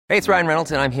Hey, it's Ryan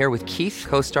Reynolds, and I'm here with Keith,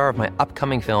 co-star of my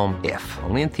upcoming film, If,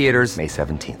 only in theaters May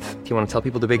 17th. Do you want to tell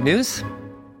people the big news?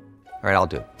 All right,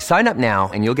 I'll do it. Sign up now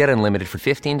and you'll get unlimited for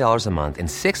 $15 a month and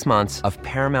 6 months of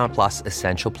Paramount Plus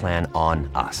Essential Plan on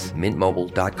us.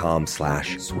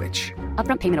 MintMobile.com/switch.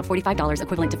 Upfront payment of $45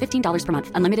 equivalent to $15 per month.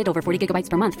 Unlimited over 40 gigabytes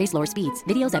per month. Face lower speeds.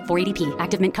 Videos at 480p.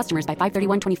 Active Mint customers by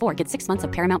 531.24 get 6 months of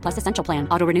Paramount Plus Essential Plan.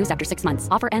 Auto renews after 6 months.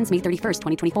 Offer ends May 31st,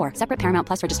 2024. Separate Paramount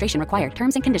Plus registration required.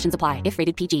 Terms and conditions apply if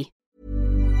rated PG.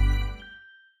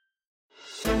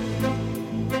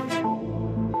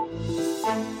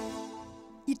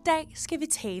 I dag skal vi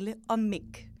tale om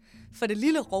mink. For det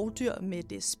lille rovdyr med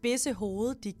det spidse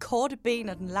hoved, de korte ben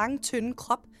og den lange, tynde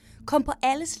krop, kom på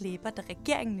alles læber, da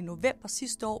regeringen i november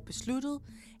sidste år besluttede,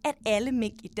 at alle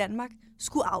mink i Danmark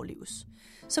skulle aflives.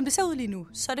 Som det ser ud lige nu,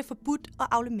 så er det forbudt at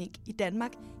avle mink i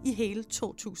Danmark i hele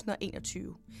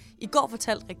 2021. I går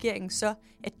fortalte regeringen så,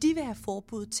 at de vil have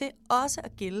forbud til også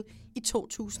at gælde i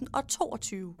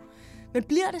 2022. Men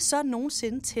bliver det så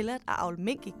nogensinde tilladt at avle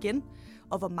mink igen?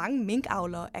 Og hvor mange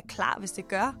minkavlere er klar, hvis det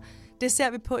gør? Det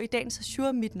ser vi på i dagens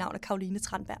Azure. Mit navn er Karoline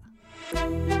Tranberg.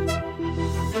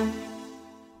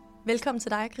 Velkommen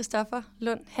til dig, Christoffer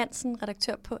Lund Hansen,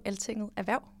 redaktør på Altinget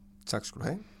Erhverv. Tak skal du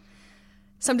have.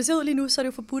 Som det ser ud lige nu, så er det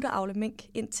jo forbudt at avle mink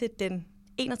indtil den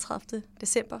 31.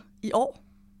 december i år.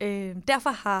 Derfor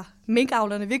har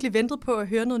minkavlerne virkelig ventet på at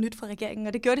høre noget nyt fra regeringen,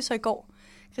 og det gjorde de så i går.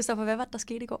 Christoffer, hvad var det, der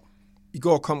skete i går? I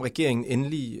går kom regeringen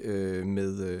endelig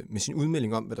med sin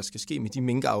udmelding om, hvad der skal ske med de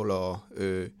minkavlere,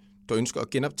 der ønsker at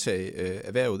genoptage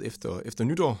erhvervet efter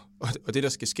nytår. Og det, der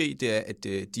skal ske, det er, at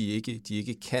de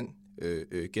ikke kan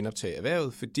genoptage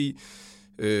erhvervet, fordi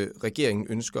regeringen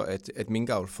ønsker, at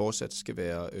minkavl fortsat skal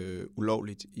være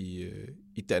ulovligt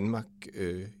i Danmark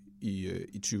i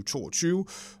 2022,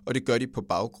 og det gør de på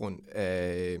baggrund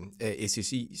af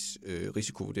SSI's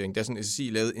risikovurdering. Der er sådan, SSI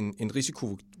lavede en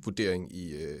risikovurdering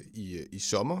i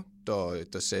sommer,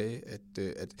 der sagde,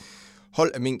 at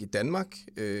hold af mink i Danmark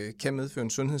kan medføre en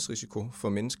sundhedsrisiko for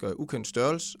mennesker af ukendt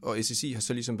størrelse, og SSI har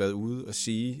så ligesom været ude og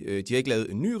sige, de har ikke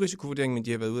lavet en ny risikovurdering, men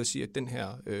de har været ude og sige, at den her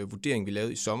vurdering, vi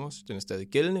lavede i sommer, den er stadig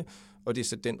gældende, og det er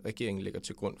så den, regeringen lægger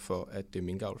til grund for, at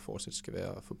minkavl fortsat skal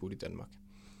være forbudt i Danmark.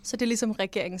 Så det er ligesom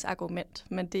regeringens argument,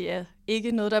 men det er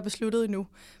ikke noget, der er besluttet endnu.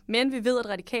 Men vi ved, at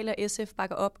Radikale og SF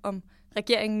bakker op om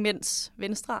regeringen, mens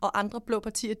Venstre og andre blå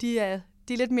partier, de er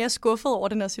lidt mere skuffede over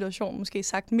den her situation, måske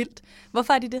sagt mildt.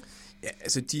 Hvorfor er de det? Ja,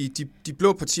 altså de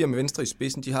blå partier med Venstre i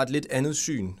spidsen, de har et lidt andet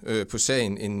syn på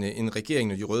sagen end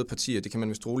regeringen og de røde partier, det kan man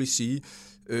vist roligt sige.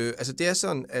 Altså det er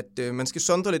sådan, at man skal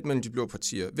sondre lidt mellem de blå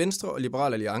partier. Venstre og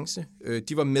Liberal Alliance,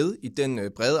 de var med i den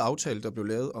brede aftale, der blev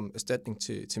lavet om erstatning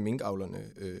til minkavlerne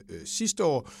sidste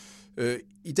år.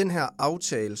 I den her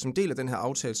aftale, som del af den her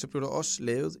aftale, så blev der også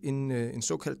lavet en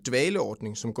såkaldt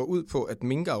dvaleordning, som går ud på, at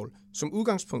minkavl som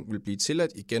udgangspunkt vil blive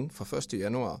tilladt igen fra 1.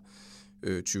 januar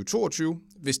 2022,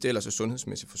 hvis det ellers er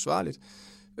sundhedsmæssigt forsvarligt.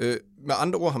 Med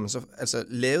andre ord har man så altså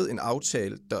lavet en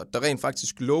aftale, der rent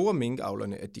faktisk lover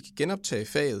minkavlerne, at de kan genoptage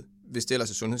faget, hvis det ellers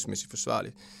er sundhedsmæssigt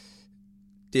forsvarligt.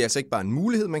 Det er altså ikke bare en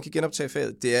mulighed, man kan genoptage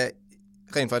faget, det er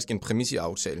rent faktisk en præmis i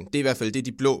aftalen. Det er i hvert fald det,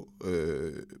 de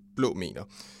blå mener.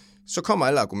 Så kommer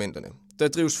alle argumenterne. Der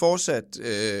drives fortsat,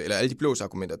 eller alle de blås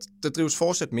argumenter, der drives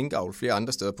fortsat minkavl flere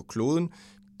andre steder på kloden.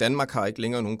 Danmark har ikke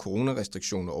længere nogen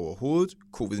coronarestriktioner overhovedet.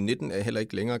 Covid-19 er heller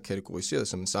ikke længere kategoriseret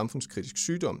som en samfundskritisk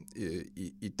sygdom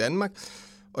i Danmark.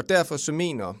 Og derfor så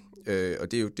mener,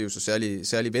 og det er jo så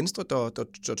særligt Venstre,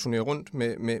 der turnerer rundt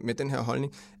med den her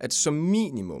holdning, at som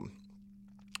minimum,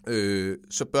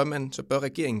 så bør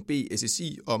regeringen bede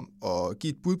SSI om at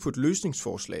give et bud på et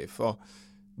løsningsforslag for,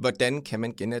 hvordan kan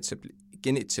man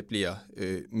genetablere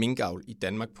minkavl i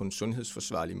Danmark på en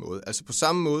sundhedsforsvarlig måde. Altså på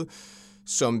samme måde,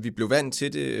 som vi blev vant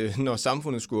til det, når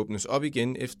samfundet skulle åbnes op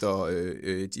igen efter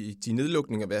de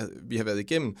nedlukninger, vi har været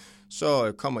igennem,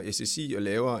 så kommer SSI og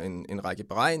laver en række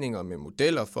beregninger med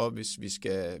modeller for, hvis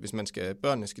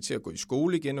børnene skal til at gå i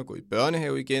skole igen og gå i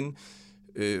børnehave igen.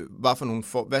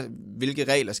 Hvilke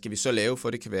regler skal vi så lave, for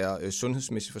det kan være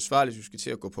sundhedsmæssigt forsvarligt, hvis vi skal til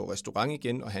at gå på restaurant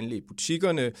igen og handle i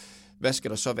butikkerne? Hvad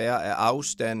skal der så være af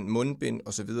afstand, mundbind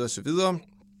osv.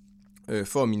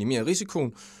 For at minimere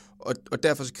risikoen? Og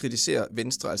derfor så kritiserer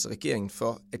Venstre, altså regeringen,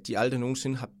 for, at de aldrig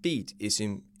nogensinde har bedt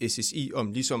SSI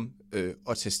om ligesom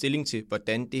at tage stilling til,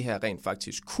 hvordan det her rent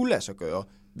faktisk kunne lade sig gøre,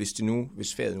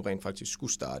 hvis faget nu rent faktisk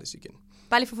skulle startes igen.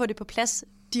 Bare lige for at få det på plads.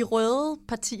 De røde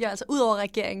partier, altså ud over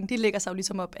regeringen, de lægger sig jo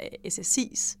ligesom op af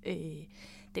SSI's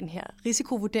den her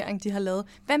risikovurdering, de har lavet.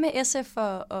 Hvad med SF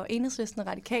og Enhedslisten og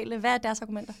Radikale? Hvad er deres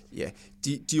argumenter? Ja,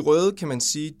 de røde, kan man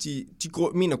sige, de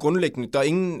mener grundlæggende, der er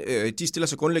ingen, de stiller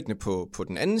sig grundlæggende på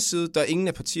den anden side. Der er ingen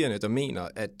af partierne, der mener,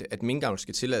 at minkavl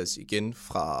skal tillades igen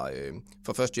fra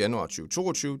 1. januar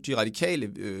 2022. De radikale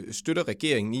støtter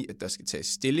regeringen i, at der skal tages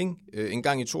stilling en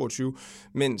gang i 2022,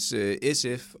 mens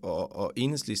SF og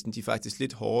Enhedslisten, de faktisk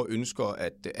lidt hårdere ønsker,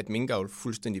 at minkavl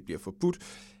fuldstændig bliver forbudt.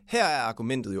 Her er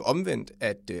argumentet jo omvendt,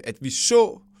 at vi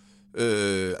så,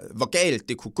 hvor galt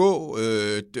det kunne gå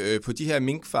på de her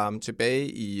minkfarme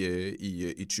tilbage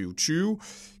i 2020.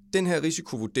 Den her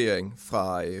risikovurdering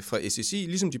fra SSI,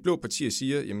 ligesom de blå partier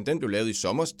siger, jamen den blev lavet i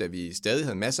sommer, da vi stadig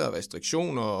havde masser af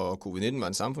restriktioner, og covid-19 var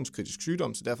en samfundskritisk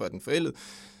sygdom, så derfor er den forældet.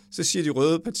 Så siger de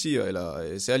røde partier,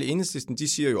 eller særligt Enhedslisten, de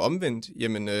siger jo omvendt,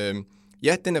 jamen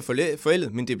ja, den er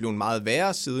forældet, men det blev meget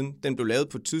værre siden. Den blev lavet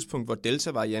på et tidspunkt, hvor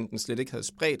Delta-varianten slet ikke havde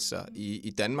spredt sig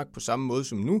i Danmark på samme måde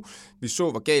som nu. Vi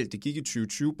så, hvor galt det gik i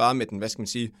 2020, bare med den,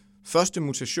 første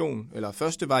mutation, eller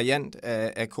første variant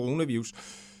af coronavirus.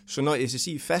 Så når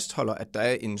SSI fastholder, at der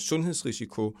er en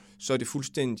sundhedsrisiko, så er det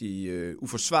fuldstændig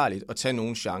uforsvarligt at tage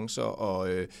nogle chancer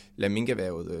og lade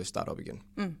minkerhvervet starte op igen.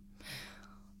 Mm.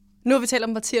 Nu har vi talt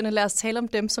om partierne, lad os tale om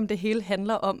dem, som det hele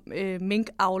handler om,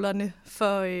 minkavlerne.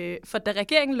 For da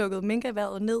regeringen lukkede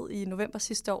minkerhvervet ned i november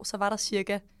sidste år, så var der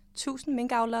cirka 1000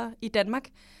 minkavlere i Danmark.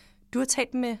 Du har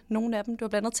talt med nogle af dem. Du har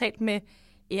blandt andet talt med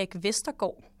Erik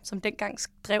Vestergaard, som dengang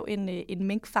drev en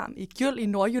minkfarm i Gjøl i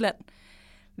Nordjylland.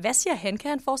 Hvad siger han? Kan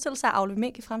han forestille sig at avle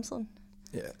mink i fremtiden?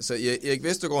 Ja, så Erik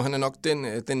Vestergaard, han er nok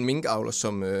den minkavler,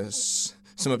 som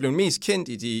er blevet mest kendt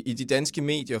i de danske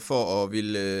medier for at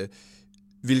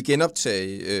ville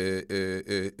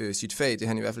genoptage sit fag. Det har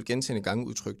han i hvert fald gentagne gange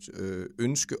udtrykt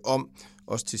ønske om,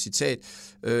 også til citat.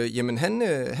 Jamen han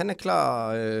er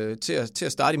klar til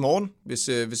at starte i morgen,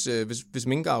 hvis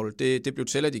minkavl det blev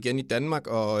tilladt igen i Danmark,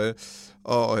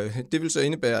 og det vil så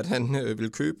indebære, at han vil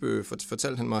købe,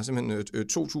 fortalte han mig, simpelthen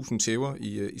 2.000 tæver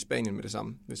i Spanien med det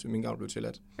samme, hvis minkavl blev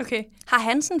tilladt. Okay. Har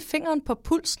han sådan fingeren på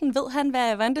pulsen? Ved han,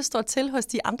 hvordan det står til hos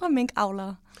de andre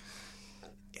minkavlere?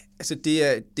 Ja, altså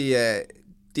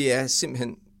det er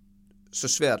simpelthen så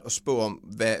svært at spå om,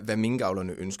 hvad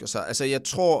minkavlerne ønsker sig. Altså jeg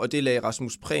tror, og det lagde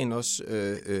Rasmus Prehn også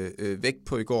vægt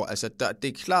på i går, altså det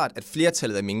er klart, at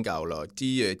flertallet af minkavlere,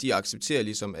 de accepterer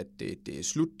ligesom, at det er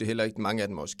slut. Det er heller ikke mange af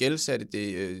dem også gældsatte,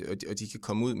 og de kan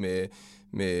komme ud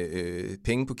med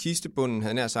penge på kistebunden,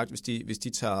 havde nær sagt, hvis de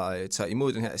tager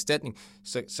imod den her erstatning.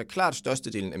 Så klart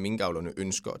størstedelen af minkavlerne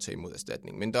ønsker at tage imod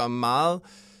erstatning. Men der er meget,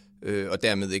 og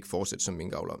dermed ikke fortsætte som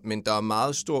minkavler. Men der er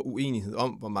meget stor uenighed om,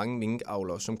 hvor mange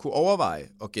minkavlere, som kunne overveje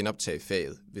at genoptage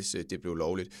faget, hvis det blev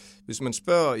lovligt. Hvis man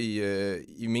spørger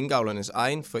i minkavlernes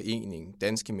egen forening,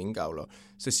 Danske Minkavlere,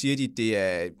 så siger de, det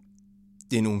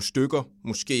er nogle stykker,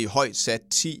 måske højt sat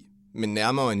 10, men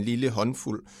nærmere en lille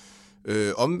håndfuld.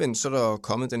 Omvendt så er der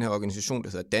kommet den her organisation, der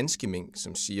hedder Danske Mink,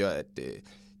 som siger, at det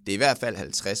er i hvert fald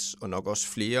 50, og nok også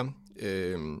flere.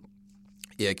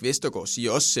 Erik Vestergaard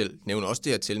siger også selv, nævner også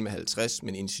det her til med 50,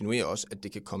 men insinuerer også, at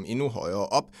det kan komme endnu højere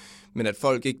op, men at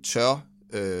folk ikke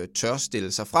tør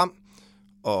stille sig frem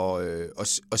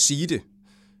og sige det.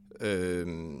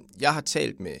 Jeg har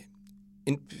talt med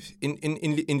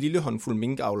en lille håndfuld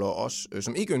minkavlere også,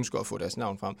 som ikke ønsker at få deres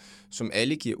navn frem, som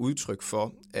alle giver udtryk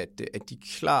for, at de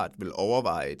klart vil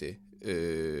overveje det.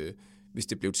 Hvis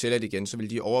det blev tilladt igen, så vil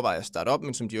de overveje at starte op,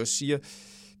 men som de også siger,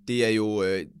 det er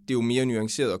jo mere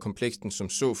nuanceret og komplekst end som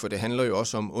så, for det handler jo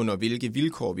også om, under hvilke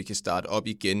vilkår vi kan starte op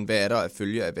igen, hvad er der af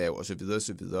følgeerhverv osv.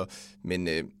 osv. Men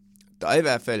der er i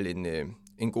hvert fald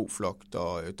en god flok,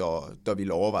 der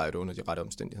vil overveje det under de rette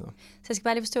omstændigheder. Så jeg skal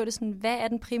bare lige forstå det sådan, hvad er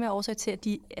den primære årsag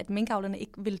til, at minkavlerne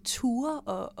ikke vil ture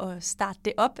og starte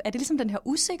det op? Er det ligesom den her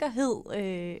usikkerhed,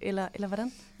 eller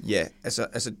hvordan? Ja,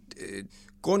 altså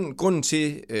grunden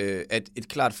til, at et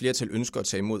klart flertal ønsker at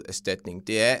tage imod erstatning,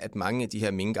 det er, at mange af de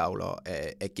her minkavlere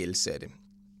er gældsatte.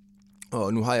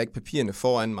 Og nu har jeg ikke papirerne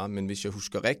foran mig, men hvis jeg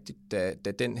husker rigtigt, da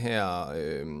den her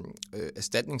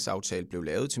erstatningsaftale blev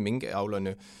lavet til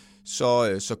minkavlerne,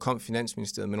 så kom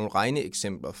Finansministeriet med nogle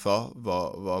regneeksempler for,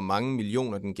 hvor mange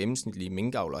millioner den gennemsnitlige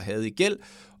minkavler havde i gæld,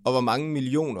 og hvor mange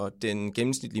millioner den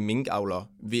gennemsnitlige minkavler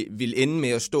vil ende med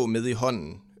at stå med i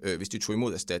hånden, hvis de tog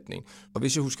imod erstatning. Og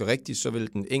hvis jeg husker rigtigt, så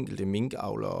vil den enkelte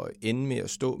minkavler ende med at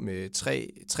stå med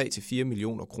 3-4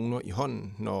 millioner kroner i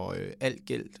hånden, når alt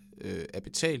gæld er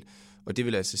betalt. Og det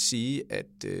vil altså sige,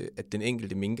 at den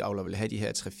enkelte minkavler vil have de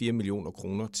her 3-4 millioner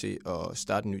kroner til at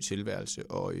starte en ny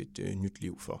tilværelse og et nyt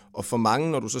liv for. Og for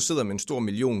mange, når du så sidder med en stor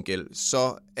milliongæld,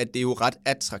 så er det jo ret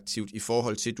attraktivt i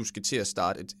forhold til, at du skal til at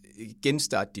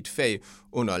genstarte dit fag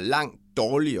under langt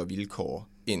dårligere vilkår,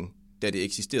 end da det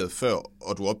eksisterede før,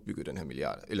 og du opbyggede den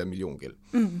her milliongæld.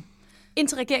 Mm.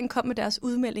 Indtil regeringen kom med deres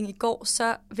udmelding i går,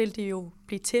 så vil det jo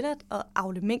blive tilladt at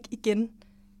avle mink igen,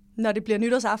 når det bliver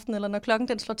nytårsaften, eller når klokken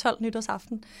den slår 12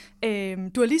 nytårsaften.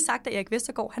 Du har lige sagt, at Erik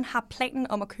Vestergaard han har planen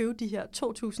om at købe de her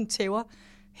 2.000 tæver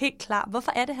helt klar.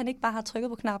 Hvorfor er det, han ikke bare har trykket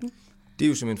på knappen? Det er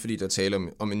jo simpelthen, fordi der taler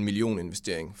om en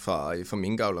millioninvestering fra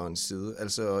minkavlerens side.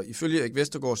 Altså, ifølge Erik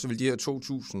Vestergaard, så vil de her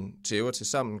 2.000 tæver til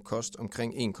sammen koste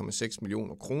omkring 1,6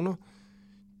 millioner kroner.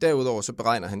 Derudover så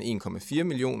beregner han 1,4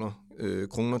 millioner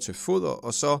kroner til foder,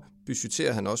 og så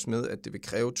budgetterer han også med, at det vil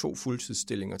kræve 2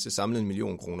 fuldtidsstillinger til samlet 1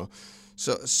 million kroner.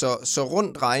 Så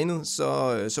rundt regnet,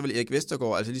 så vil Erik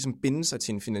Vestergaard altså ligesom binde sig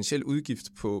til en finansiel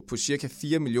udgift på cirka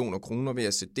 4 millioner kroner ved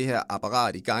at sætte det her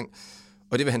apparat i gang.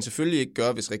 Og det vil han selvfølgelig ikke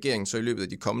gøre, hvis regeringen så i løbet af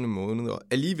de kommende måneder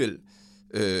alligevel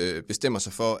bestemmer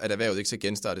sig for, at erhvervet ikke skal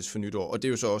genstartes for nytår. Og det er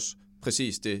jo så også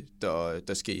præcis det,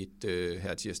 der skete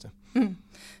her tirsdag. Mm.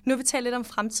 Nu har vi talt lidt om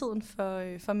fremtiden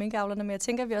for minkavlerne, men jeg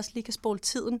tænker, at vi også lige kan spole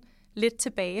tiden lidt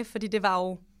tilbage, fordi det var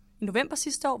jo i november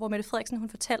sidste år, hvor Mette Frederiksen hun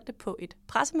fortalte på et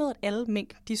pressemøde, at alle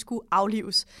mink de skulle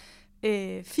aflives.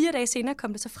 4 dage senere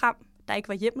kom det så frem, der ikke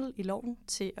var hjemmel i loven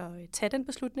til at tage den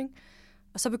beslutning.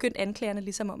 Og så begyndte anklagerne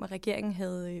ligesom om, at regeringen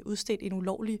havde udstedt en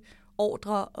ulovlig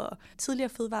ordre, og tidligere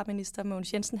fødevareminister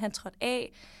Mogens Jensen han trådte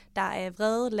af. Der er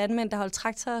vrede landmænd, der holdt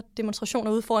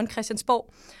traktordemonstrationer ude foran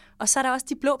Christiansborg. Og så er der også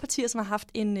de blå partier, som har haft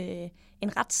en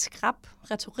ret skrap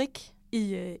retorik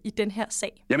i den her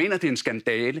sag. Jeg mener, det er en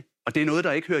skandale, og det er noget,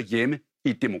 der ikke hører hjemme i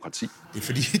et demokrati. Det er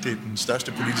fordi, det er den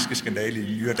største politiske skandale i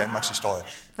nyere Danmarks historie.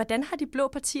 Hvordan har de blå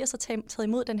partier så taget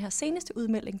imod den her seneste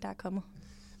udmelding, der er kommet?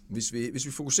 Hvis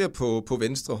vi fokuserer på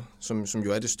Venstre, som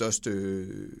jo er det største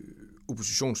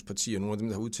oppositionsparti, og nogle af dem,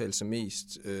 der har udtalt sig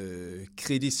mest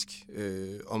kritisk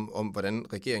om, hvordan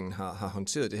regeringen har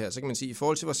håndteret det her, så kan man sige, at i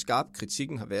forhold til, hvor skarp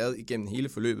kritikken har været igennem hele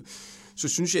forløbet, så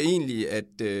synes jeg egentlig,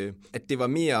 at det var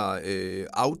mere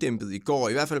afdæmpet i går.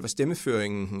 I hvert fald var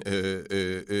stemmeføringen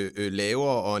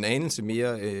lavere og en anelse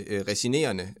mere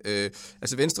resinerende.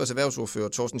 Altså Venstres erhvervsordfører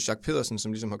Torsten Schack Pedersen,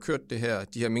 som ligesom har kørt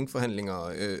de her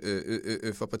minkforhandlinger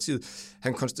for partiet,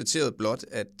 han konstaterede blot,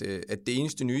 at det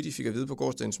eneste nye, de fik at vide på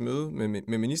gårsdagens møde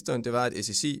med ministeren, det var, at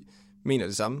SSI mener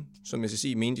det samme, som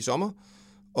SSI mente i sommer.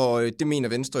 Og det mener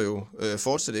Venstre jo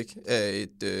fortsat ikke er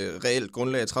et reelt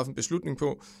grundlag at træffe en beslutning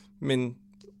på. Men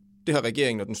det har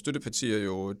regeringen og den støttepartier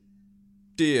jo,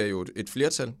 det er jo et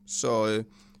flertal. Så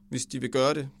hvis de vil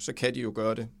gøre det, så kan de jo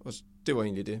gøre det. Og det var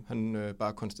egentlig det, han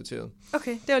bare konstaterede.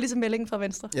 Okay, det var ligesom meldingen fra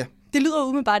Venstre. Ja. Det lyder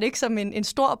umiddelbart ikke som en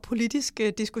stor politisk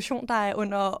diskussion, der er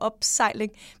under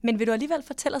opsejling. Men vil du alligevel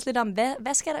fortælle os lidt om,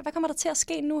 hvad kommer der til at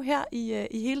ske nu her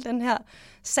i hele den her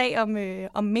sag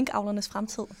om minkavlernes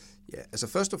fremtid? Ja, altså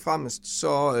først og fremmest,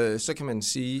 så kan man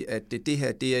sige, at det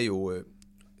her, det er jo...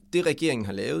 Det regeringen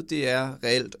har lavet, det er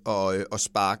reelt at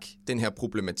sparke den her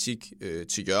problematik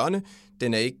til hjørne.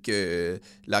 Den er ikke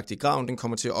lagt i graven, den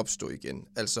kommer til at opstå igen.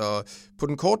 Altså på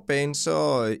den korte bane,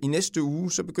 så i næste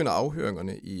uge, så begynder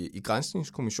afhøringerne i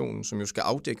Granskningskommissionen, som jo skal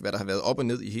afdække, hvad der har været op og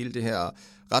ned i hele det her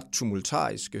ret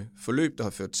tumultariske forløb, der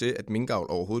har ført til, at minkavl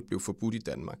overhovedet blev forbudt i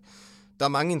Danmark. Der er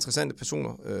mange interessante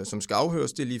personer, som skal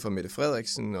afhøres. Det er lige fra Mette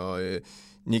Frederiksen og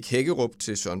Nick Hækkerup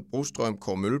til Søren Brostrøm,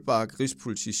 Kåre Mølbak,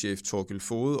 Rigspolitichef Thorkild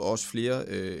Foged og også flere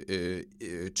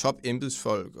top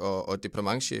embedsfolk og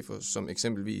departementschefer, som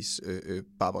eksempelvis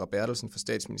Barbara Bertelsen fra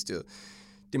Statsministeriet.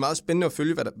 Det er meget spændende at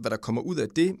følge, hvad der kommer ud af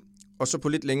det, og så på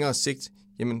lidt længere sigt,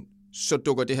 jamen, så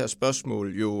dukker det her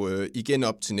spørgsmål jo igen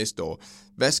op til næste år.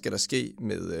 Hvad skal der ske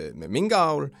med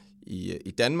minkavl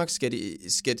i Danmark?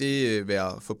 Skal det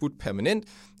være forbudt permanent,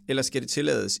 eller skal det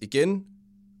tillades igen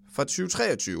fra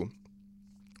 2023?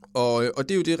 Og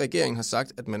det er jo det, regeringen har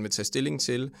sagt, at man vil tage stilling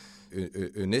til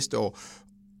næste år.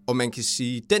 Og man kan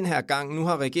sige, den her gang, nu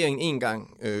har regeringen en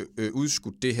gang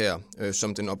udskudt det her,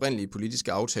 som den oprindelige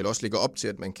politiske aftale også ligger op til,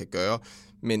 at man kan gøre.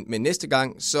 Men næste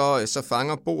gang, så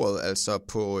fanger bordet altså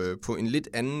på en lidt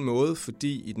anden måde,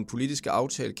 fordi i den politiske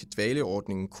aftale kan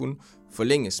dvaleordningen kun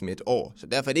forlænges med 1 år. Så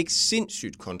derfor er det ikke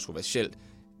sindssygt kontroversielt,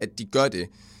 at de gør det.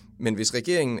 Men hvis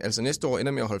regeringen altså næste år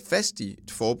ender med at holde fast i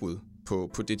et forbud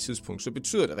på det tidspunkt, så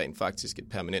betyder det rent faktisk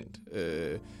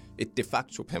et de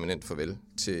facto permanent farvel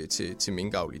til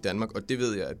minkavl i Danmark. Og det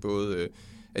ved jeg,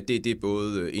 at det er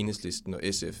både Enhedslisten og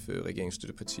SF,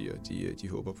 regeringsstøttepartier, de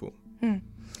håber på.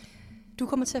 Du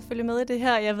kommer til at følge med i det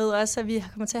her. Jeg ved også, at vi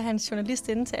kommer til at have en journalist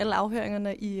inde til alle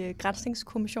afhøringerne i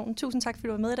Granskningskommissionen. Tusind tak, fordi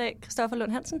du var med i dag, Christoffer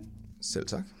Lund Hansen. Selv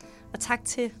tak. Og tak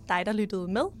til dig, der lyttede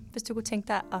med. Hvis du kunne tænke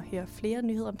dig at høre flere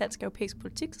nyheder om dansk og europæisk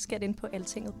politik, så skal det ind på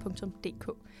altinget.dk.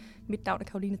 Mit navn er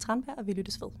Karoline Tranberg, og vi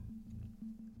lyttes ved.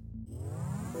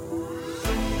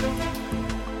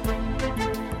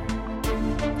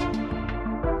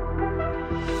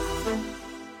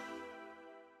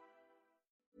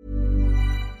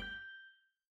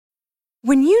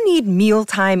 When you need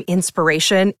mealtime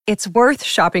inspiration, it's worth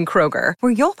shopping Kroger,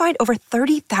 where you'll find over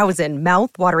 30,000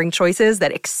 mouth-watering choices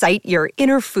that excite your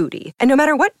inner foodie. And no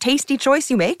matter what tasty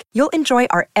choice you make, you'll enjoy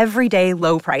our everyday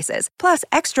low prices, plus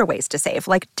extra ways to save,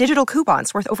 like digital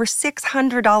coupons worth over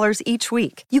 $600 each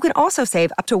week. You can also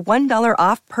save up to $1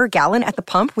 off per gallon at the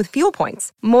pump with fuel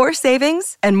points. More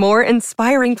savings and more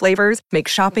inspiring flavors make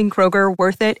shopping Kroger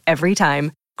worth it every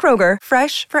time. Kroger,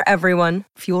 fresh for everyone.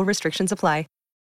 Fuel restrictions apply.